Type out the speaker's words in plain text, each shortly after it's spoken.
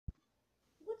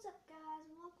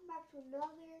and welcome back to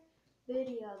another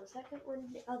video, the second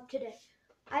one of today.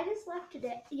 I just left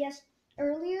today,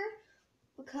 earlier,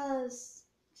 because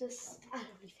I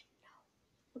don't even know.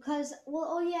 Because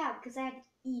I had to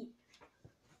eat,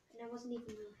 and I wasn't even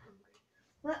really hungry.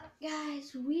 But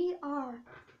guys, we are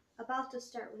about to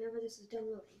start whenever this is done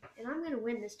loading, and I'm gonna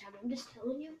win this time. I'm just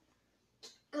telling you,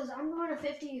 because I'm going to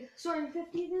 50 again.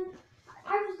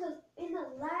 I was in the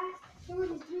last. There were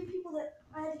these 3 people that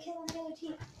I had to kill on the other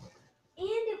team.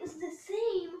 And it was the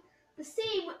same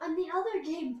on the other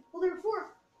game. Well, there were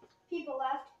 4 people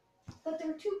left, but there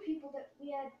were 2 people that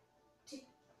we had to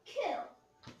kill.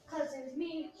 Because it was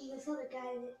me and this other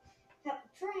guy that kept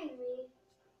betraying me.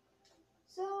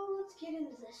 So, let's get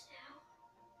into this now.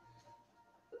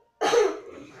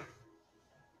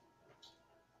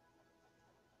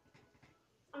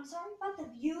 I'm sorry about the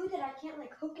view that I can't,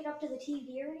 hook it up to the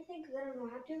TV or anything, because I don't know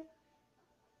how to.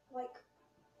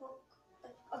 Hook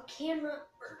a camera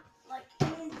or,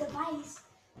 any device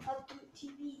up to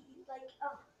TV,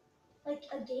 like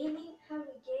a gaming, how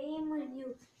to game when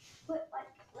you put,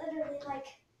 literally,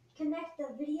 connect the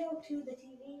video to the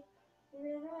TV. I don't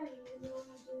even know how to do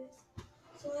this.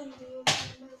 So anyway, I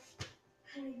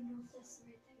don't even know if that's the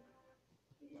right thing.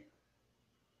 Yeah.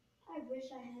 I wish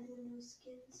I had one of those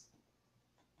skins.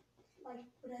 But I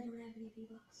don't have any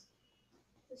V-Bucks.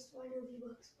 Just why no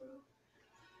V-Bucks, bro?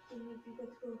 Give me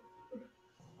V-Bucks, bro.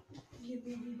 Give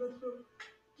me V-Bucks, bro.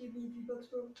 Give me V-Bucks,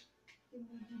 bro. Give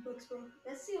me V-Bucks, bro.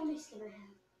 That's the only skin I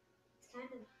have. It's kind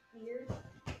of weird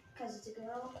because it's a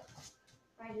girl.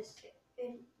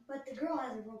 But the girl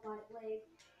has a robotic leg.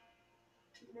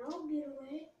 No, get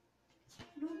away.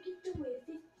 No, get away.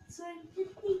 So I'm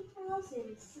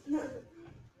 50,000.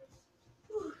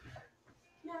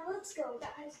 Now let's go,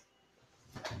 guys.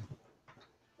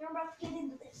 We're about to get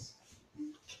into this.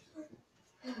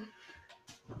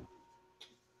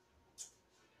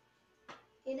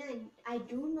 And I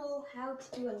do know how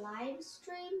to do a live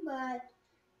stream, but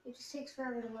it just takes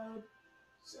forever to load.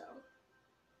 So,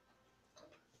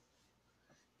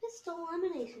 pistol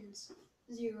eliminations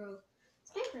 0.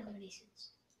 Sniper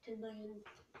eliminations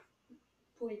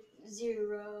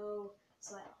 10,000,000.0.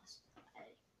 So I lost. I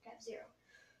got 0.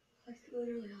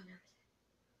 Literally on everything.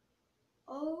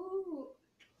 Oh,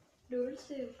 don't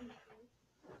say it.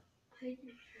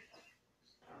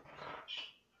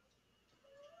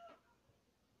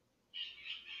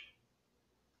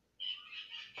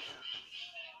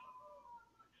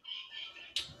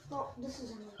 Well, this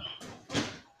is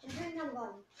I'm turning down the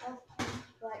volume.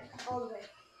 All the way.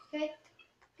 Okay,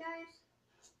 guys?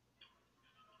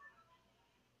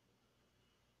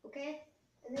 Okay?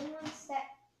 And then once that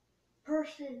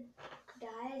person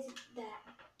dies, that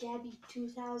Gabby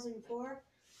 2004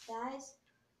 dies,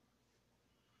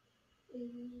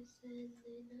 we said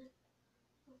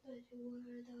that you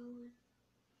were the one.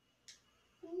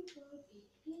 We will be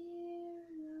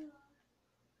here.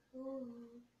 Oh.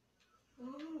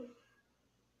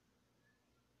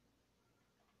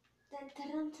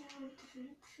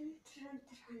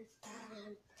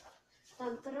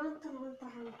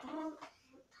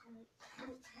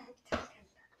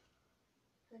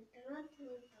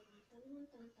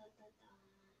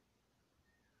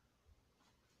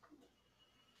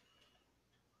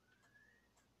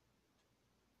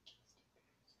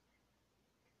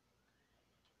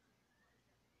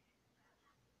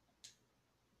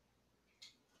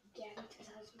 Gabby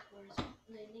 2004 is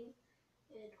landing,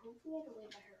 and hopefully I delay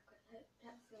my haircut. I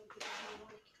have a feeling people don't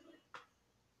want to kill it.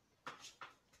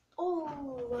 Oh,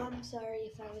 I'm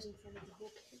sorry if I was in front of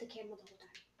the camera the whole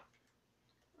time.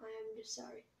 I am just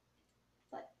sorry.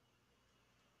 But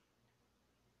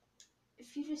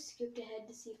if you just skipped ahead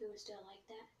to see if it was still like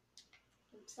that,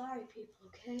 I'm sorry, people,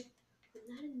 okay? I'm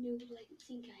not a noob like you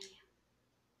think I am.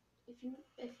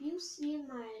 If you see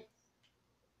my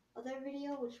other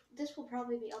video, which this will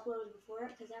probably be uploaded before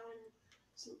it, because that one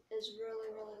is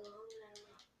really, really long, and I don't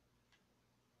know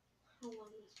how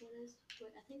long this one is.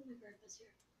 Wait, I think my grandpa's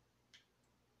here.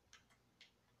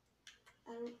 I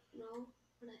don't know,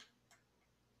 but I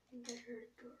think I heard a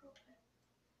door open.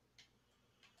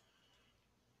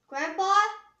 Grandpa?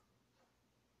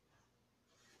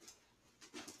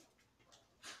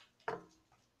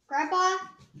 Grandpa?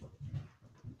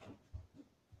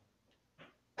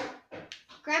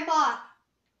 Grandpa?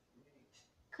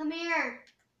 Come here.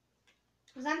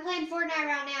 Because I'm playing Fortnite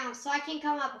right now, so I can't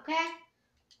come up, okay?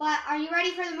 But are you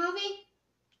ready for the movie?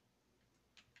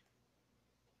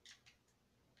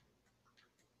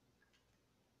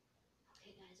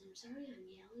 Okay, guys, I'm sorry I'm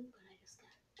yelling, but I just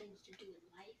got things to do in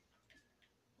life.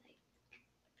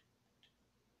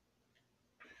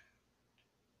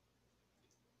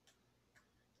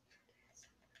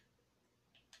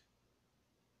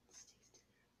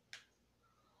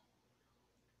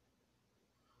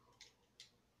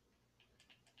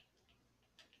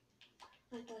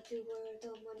 I thought you were the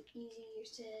one easier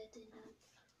said than done.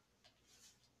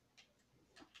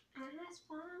 I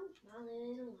smile,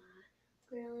 smiling a lot,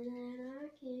 grilling in our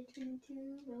kitchen to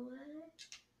roll.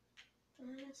 I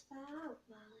smile,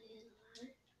 smiling a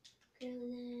lot,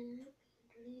 grilling in our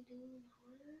kitchen to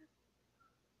roll.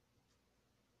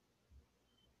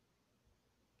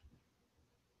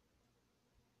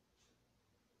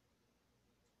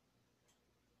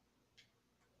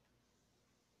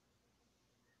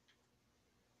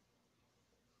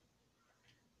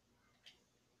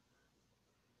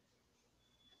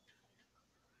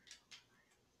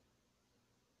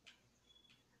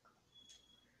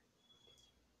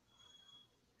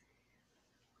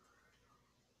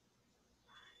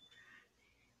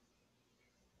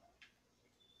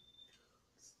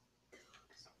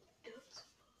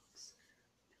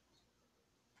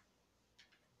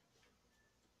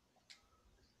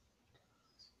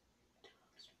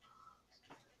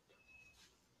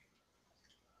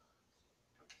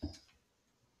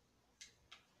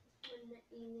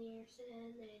 In there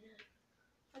saying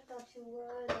I thought you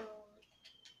were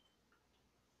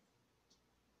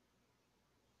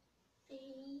the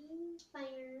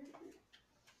fire.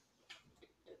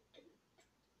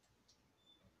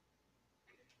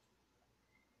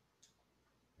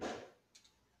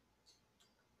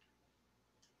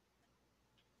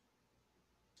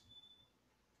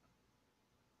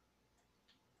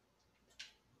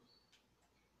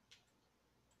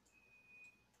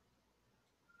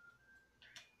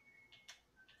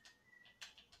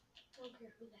 I don't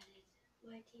care who that is.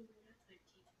 My team or not my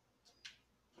team.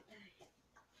 Die.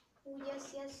 Oh yes,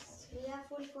 yes. We have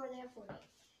 44, they have 40.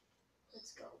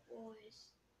 Let's go, boys.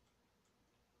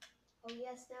 Oh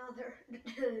yes, now they're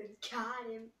got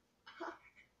him.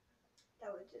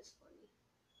 That was just funny.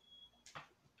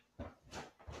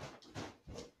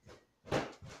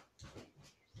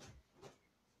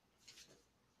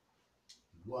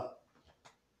 What?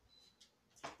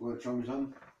 Want to show me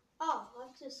something? Oh, I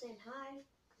was just saying hi.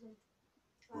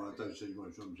 Oh, I thought you said you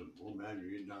want to show me something. Oh man,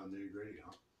 you're getting down nitty gritty,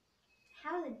 huh?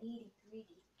 How the nitty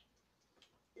gritty?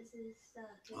 This is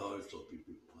Oh, it's so few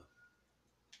people. Huh?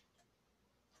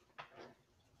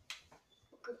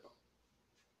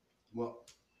 What?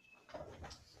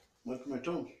 What's my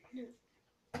toes? No.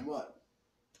 What?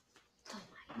 Oh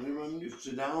my. You want me to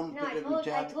sit down? No,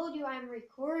 I told you I'm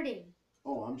recording.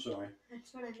 Oh, I'm sorry.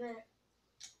 That's what I meant.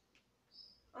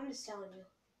 I'm just telling you.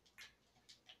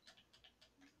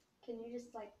 Can you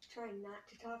just like try not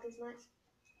to talk as much?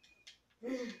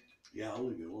 Yeah, I'll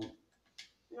leave you alone.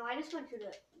 No, I just want you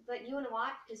to. But you want to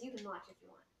watch? Because you can watch if you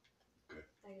want. Okay.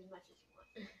 Like as much as you want.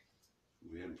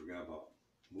 We hadn't forgot about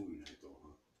movie night though,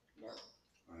 huh? No.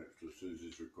 Alright, so as soon as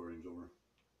this recording's over,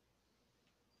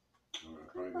 I'll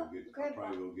probably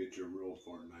go get your real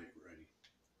fortnite ready.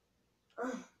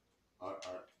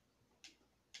 Alright.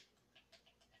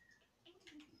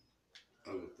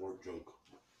 That was a fort joke.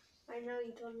 I know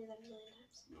you told me that a million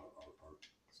times. No,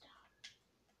 Stop.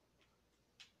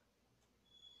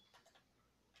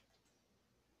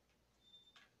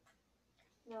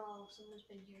 No, someone's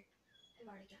been here. I've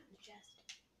already gotten the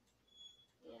chest.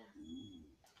 Yeah.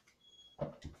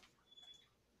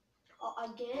 Oh,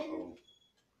 again? Uh-oh.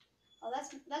 Oh,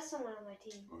 that's someone on my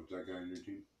team. Oh, is that guy on your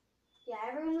team? Yeah,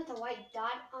 everyone with a white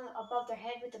dot above their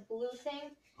head with the blue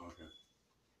thing. Okay.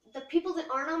 The people that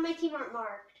aren't on my team aren't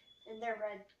marked, and they're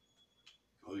red.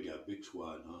 Oh, you got a big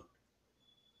squad, huh?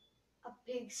 A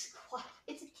big squad.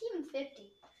 It's a team of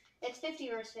 50. It's 50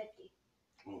 versus 50.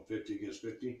 Oh, 50 against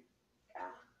 50? Yeah.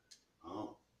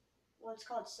 Oh. Well, it's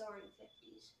called Soaring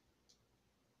 50s.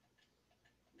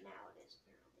 Now it is,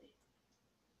 apparently.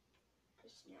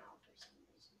 Just now, for some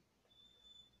reason.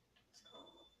 It's called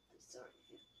the Soaring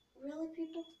 50s. Really,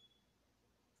 people?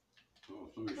 Oh,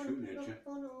 somebody's shooting at you.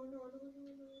 Oh, no.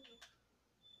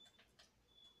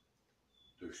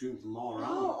 They're shooting from all around.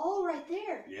 Oh, right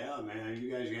there. Yeah, man, you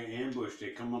guys got ambushed.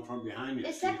 They come up from behind you.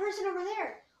 It's that person over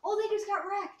there. Oh, they just got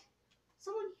wrecked.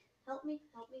 Someone help me.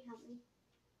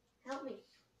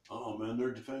 Oh man,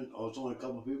 they're defending. Oh, it's only a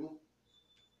couple people?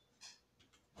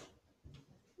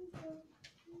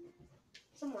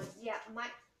 Someone, yeah. My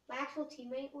actual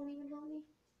teammate won't even help me.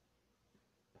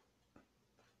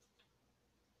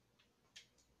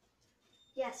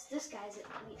 Yes, this guy's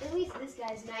at least this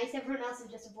guy's nice. Everyone else is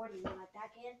just avoiding me like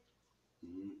that kid.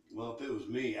 Mm-hmm. Well, if it was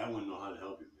me, I wouldn't know how to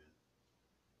help you, man.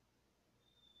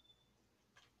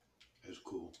 That's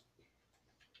cool.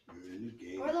 You're in the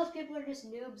game. Or those people are just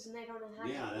noobs and they don't know how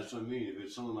to help. Yeah, that's what I mean. If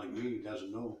it's someone like me who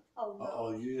doesn't know. Oh, no.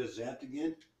 Oh, you just zapped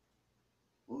again?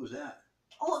 What was that?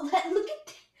 Oh, look at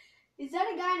that. Is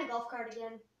that a guy in a golf cart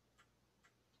again?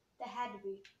 That had to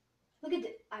be. Look at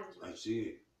it. I was I right. see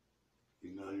it.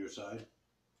 He's not on your side?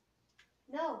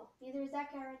 No, neither is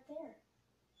that guy right there.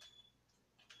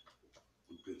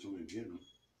 Because somebody's getting him.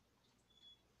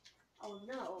 Oh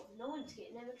no, no one's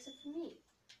getting him except for me.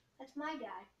 That's my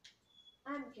guy.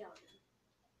 I'm killing him.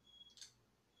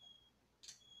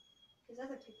 Because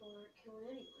other people aren't killing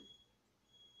anyone.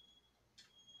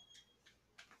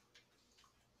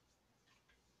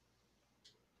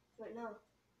 But no.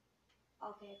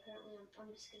 Okay, apparently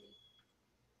I'm just gonna...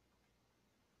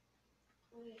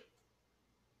 Wait.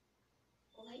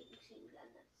 Light machine gun,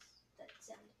 that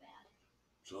sounds bad.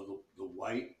 So the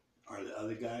white are the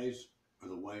other guys, or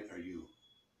the white are you?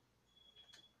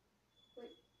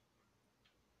 Wait.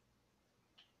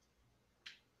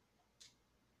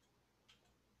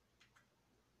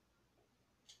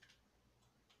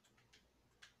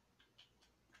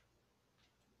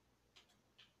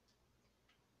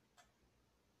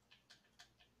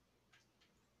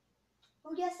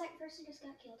 Oh yes, that person just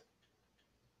got killed.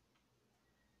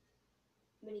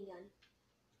 Minigun.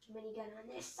 Minigun on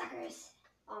this, suckers.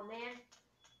 Oh man.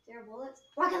 0 bullets.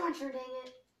 Rocket launcher, dang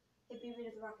it. It beat me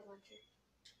to the rocket launcher.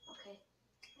 Okay.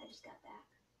 I just got back.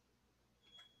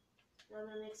 Now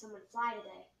I'm gonna make someone fly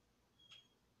today.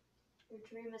 Your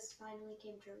dream has finally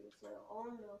came true. You flew. Oh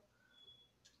no.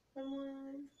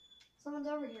 Someone's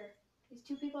over here. These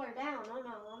 2 people are down. Oh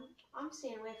no, I'm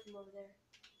staying away from over there.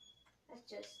 That's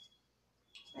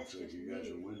Looks like just you guys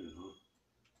weird. are winning, huh?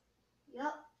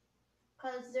 Yup.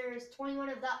 Cause there's 21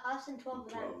 of us and 12 of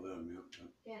them. 12 of them, yep.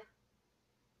 Yeah.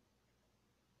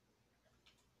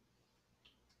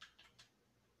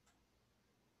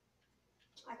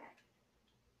 Okay.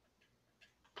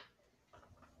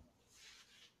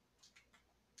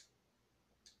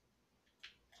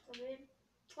 Come in.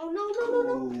 Oh no.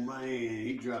 Oh man,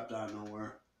 he dropped out of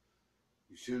nowhere.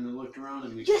 You shouldn't have looked around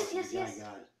at me. Yes.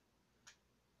 Got it.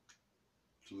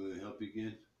 Somebody help you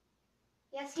again?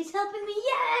 Yes, he's helping me.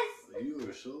 Yes. You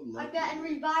are so lucky. I've gotten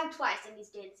revived twice and he's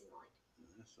dancing on it.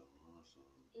 That's so awesome.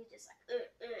 He's just like,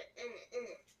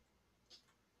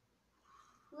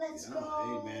 Let's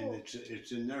go. Hey man,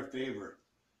 it's in their favor.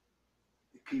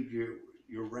 Keep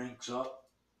your ranks up.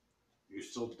 You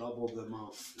still double them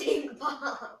out. Stink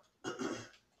bomb.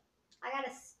 I got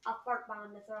a fart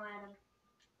bomb to throw at him.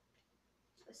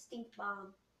 A stink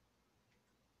bomb.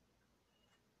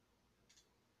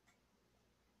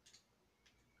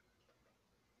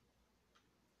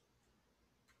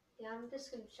 Yeah, I'm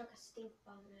just gonna chuck a stink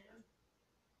bomb at him.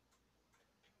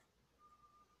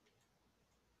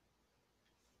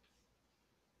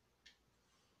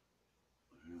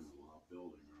 There's a lot of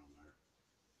building around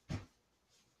there.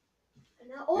 And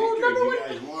now, Victory, you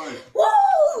guys won.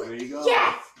 Woo! There you go.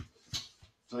 Yes!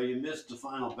 So you missed the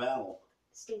final battle.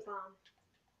 Stink bomb.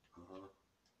 Uh-huh.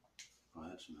 Oh,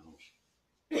 that smells.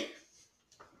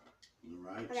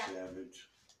 All right, Savage.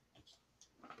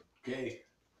 Okay.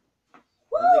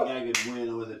 Woo! I think I could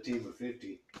win with a team of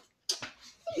 50.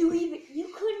 You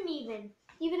couldn't even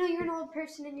though you're an old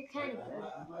person and you're kind of good.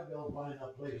 I might be able to find a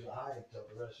place to hide until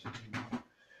the rest of the team.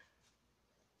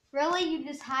 Really? You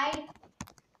just hide?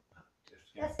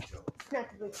 That's not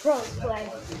the way pros play.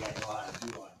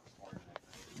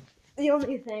 The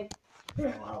only thing. I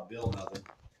don't know how to build nothing.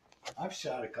 I've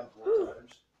shot a couple of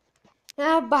times.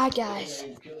 Now, bye guys.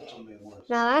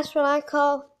 Now that's what I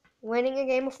call winning a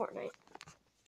game of Fortnite.